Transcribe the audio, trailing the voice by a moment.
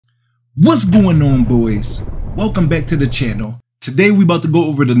What's going on, boys? Welcome back to the channel. Today we about to go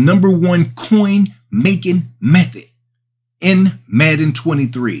over the #1 coin making method in Madden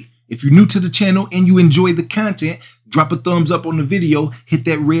 23. If you're new to the channel and you enjoy the content, drop a thumbs up on the video, hit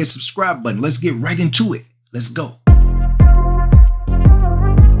that red subscribe button. Let's get right into it. Let's go.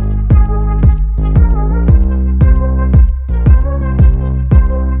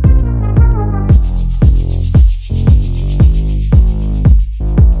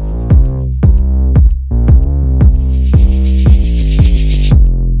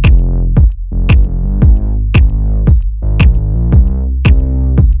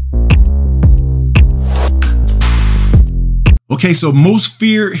 Okay, so most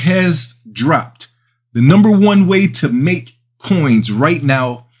fear has dropped. The #1 way to make coins right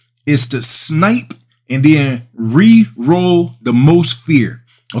now is to snipe and then re-roll the most fear.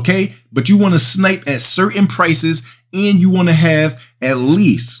 Okay, but you want to snipe at certain prices and you want to have at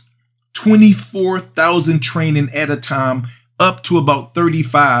least 24,000 training at a time, up to about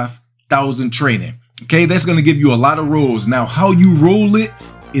 35,000 training. Okay, that's going to give you a lot of rolls. Now, how you roll it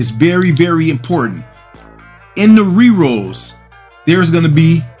is very, very important. In the re-rolls, there's going to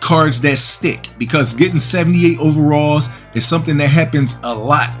be cards that stick because getting 78 overalls is something that happens a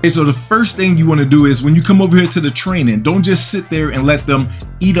lot. Okay, so the first thing you want to do is when you come over here to the training, don't just sit there and let them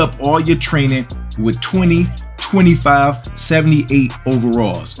eat up all your training with 20, 25, 78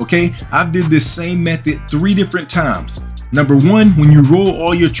 overalls. Okay, I've did this same method 3 different times. #1, when you roll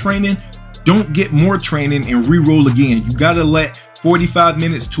all your training, don't get more training and re-roll again. You got to let 45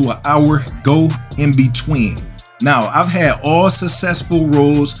 minutes to an hour go in between. Now, I've had all successful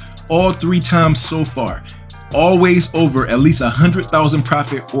rolls all 3 times so far, always over at least 100,000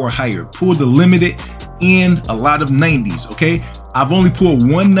 profit or higher. Pulled the limited and a lot of 90s, okay? I've only pulled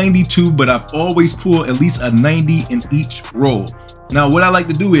 192, but I've always pulled at least a 90 in each roll. Now, what I like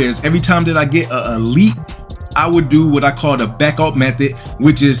to do is every time that I get an elite, I would do what I call the back out method,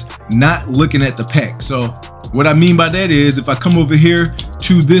 which is not looking at the pack. So what I mean by that is if I come over here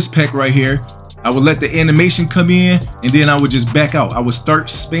to this pack right here, I would let the animation come in and then I would just back out. I would start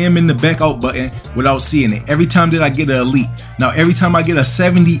spamming the back out button without seeing it every time that I get an elite. Now, every time I get a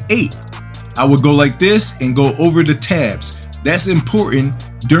 78, I would go like this and go over the tabs. That's important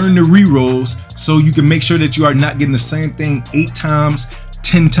during the re-rolls so you can make sure that you are not getting the same thing 8 times,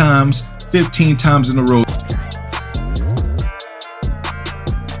 10 times, 15 times in a row.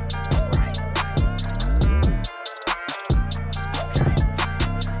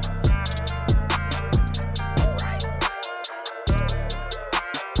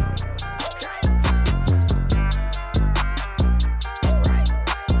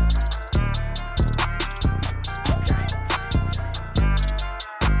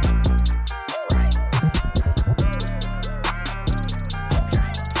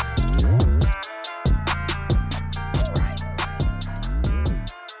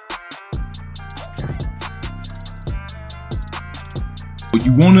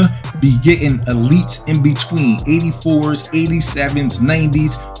 You want to be getting elites in between 84s, 87s,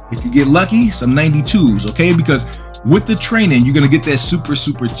 90s. If you get lucky, some 92s, okay? Because with the training, you're going to get that super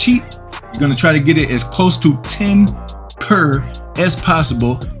cheap. You're going to try to get it as close to 10 per as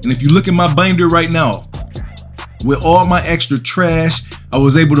possible. And if you look at my binder right now, with all my extra trash, I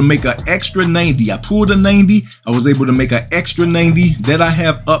was able to make an extra 90. I pulled a 90. I was able to make an extra 90 that I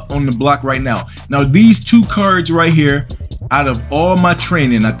have up on the block right now. Now, these 2 cards right here, out of all my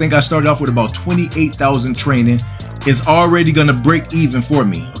training, I think I started off with about 28,000 training, is already gonna break even for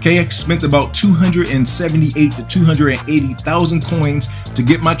me. Okay, I spent about 278 to 280,000 coins to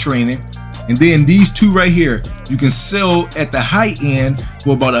get my training. And then these 2 right here, you can sell at the high end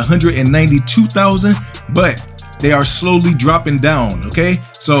for about 192,000, but they are slowly dropping down. Okay,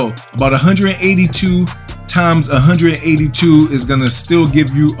 so about 182 times 182 is gonna still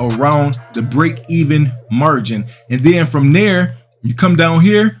give you around the break-even margin. And then from there, you come down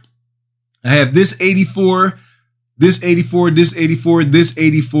here, I have this 84, this 84, this 84, this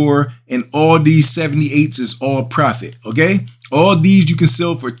 84, and all these 78s is all profit. Okay, all these you can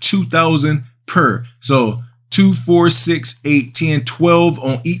sell for 2,000 per. So 2, 4, 6, 8, 10, 12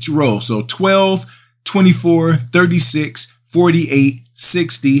 on each row. So 12, 24, 36, 48,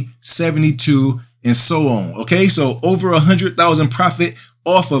 60, 72, and so on. Okay, so over 100,000 profit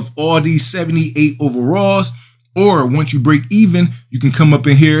off of all these 78 overalls. Or once you break even, you can come up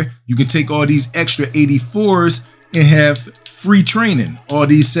in here, you can take all these extra 84s and have free training. All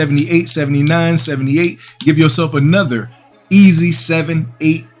these 78, 79, 78, give yourself another easy 7,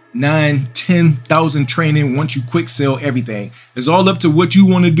 8, 9, 10,000 training once you quick sell everything. It's all up to what you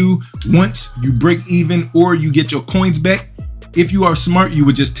want to do once you break even or you get your coins back. if you are smart, you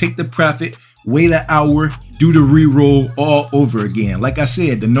would just take the profit, wait an hour, do the re-roll all over again. Like I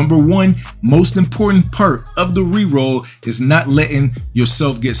said, the number one most important part of the re-roll is not letting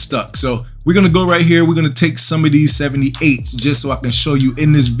yourself get stuck. So we're gonna go right here. We're gonna take some of these 78s just so I can show you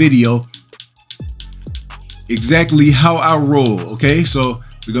in this video exactly how I roll. Okay, so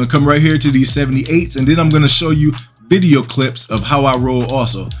we're gonna come right here to these 78s, and then I'm gonna show you video clips of how I roll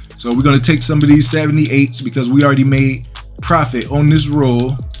also. So we're gonna take some of these 78s because we already made profit on this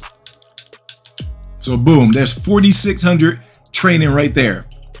roll. So boom, there's 4,600 training right there.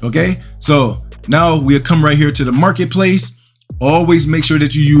 Okay, so now we'll come right here to the marketplace. Always make sure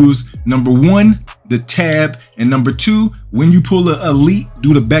that you use number one, the tab, and number two, when you pull an elite,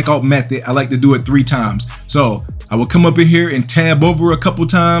 do the back out method. I like to do it 3 times. So I will come up in here and tab over a couple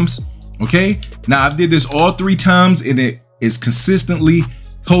times. Okay, now I did this all 3 times, and it is consistently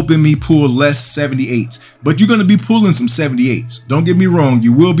helping me pull less 78s, but you're going to be pulling some 78s. Don't get me wrong,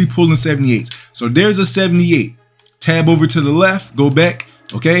 you will be pulling 78s. So there's a 78. Tab over to the left, go back.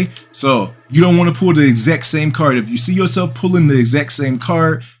 Okay, so you don't want to pull the exact same card. If you see yourself pulling the exact same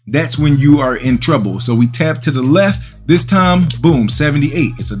card, that's when you are in trouble. So we tab to the left this time, boom,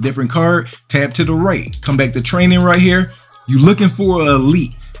 78. It's a different card. Tab to the right, come back to training right here. You're looking for an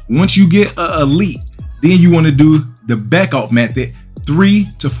elite. Once you get an elite, then you want to do the back out method 3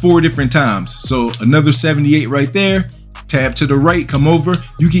 to 4 different times. So another 78 right there. Tab to the right, come over.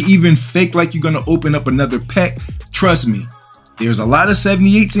 You can even fake like you're gonna open up another pack. Trust me, there's a lot of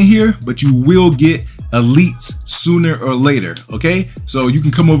 78s in here, but you will get elites sooner or later. Okay, so you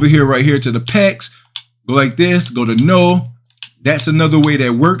can come over here right here to the packs, go like this, go to no. That's another way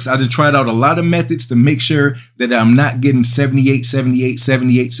that works. I just tried out a lot of methods to make sure that I'm not getting 78, 78,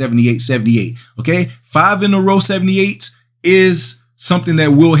 78, 78, 78. Okay, 5 in a row 78s is something that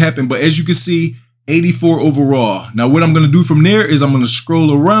will happen, but as you can see, 84 overall. Now what I'm going to do from there is I'm going to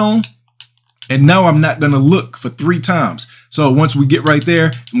scroll around, and now I'm not going to look for 3 times. So once we get right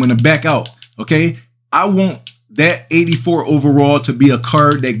there, I'm going to back out. Okay, I want that 84 overall to be a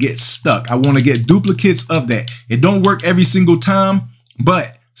card that gets stuck. I want to get duplicates of that. It don't work every single time,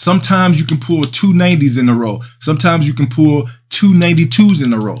 but sometimes you can pull 2 90s in a row. Sometimes you can pull 2 92s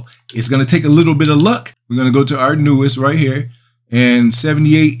in a row. It's going to take a little bit of luck. We're going to go to our newest right here, and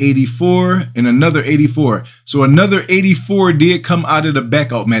 78, 84, and another 84. So another 84 did come out of the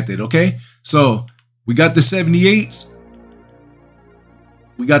back out method. Okay, so we got the 78s,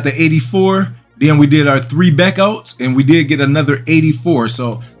 we got the 84, then we did our 3 backouts, and we did get another 84.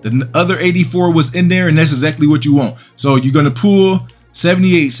 So the other 84 was in there, and that's exactly what you want. So you're gonna pull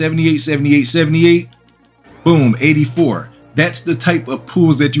 78, 78, 78, 78, boom, 84. That's the type of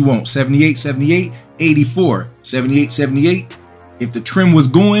pulls that you want. 78, 78, 84, 78, 78. If the trim was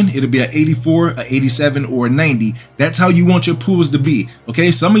going, it'll be an 84, a 87, or a 90. That's how you want your pulls to be. Okay,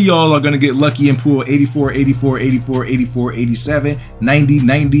 some of y'all are gonna get lucky and pull 84, 84, 84, 84, 87, 90,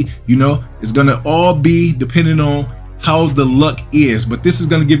 90. You know, it's gonna all be depending on how the luck is, but this is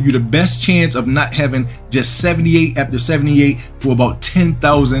gonna give you the best chance of not having just 78 after 78 for about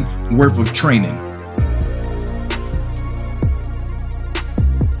 10,000 worth of training.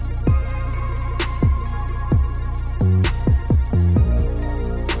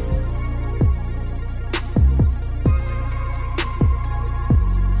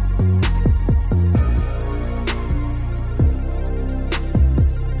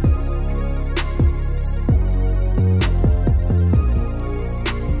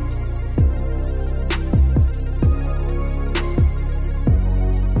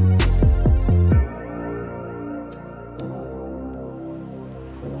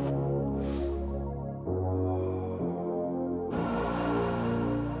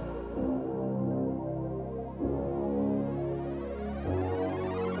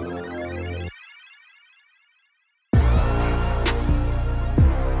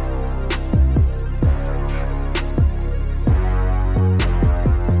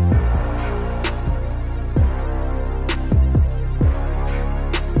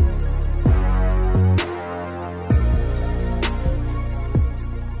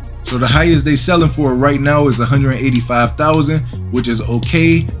 So the highest they selling for right now is 185,000, which is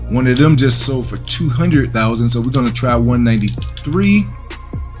okay. One of them just sold for 200,000, so we're gonna try 193.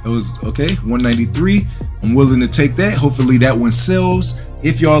 That was okay, 193. I'm willing to take that. Hopefully that one sells.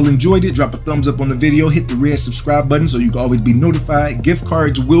 If y'all enjoyed it, drop a thumbs up on the video, hit the red subscribe button so you can always be notified. Gift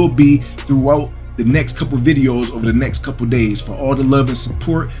cards will be throughout the next couple videos over the next couple days. For all the love and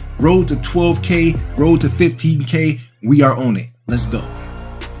support, road to 12K, road to 15K, we are on it. Let's go.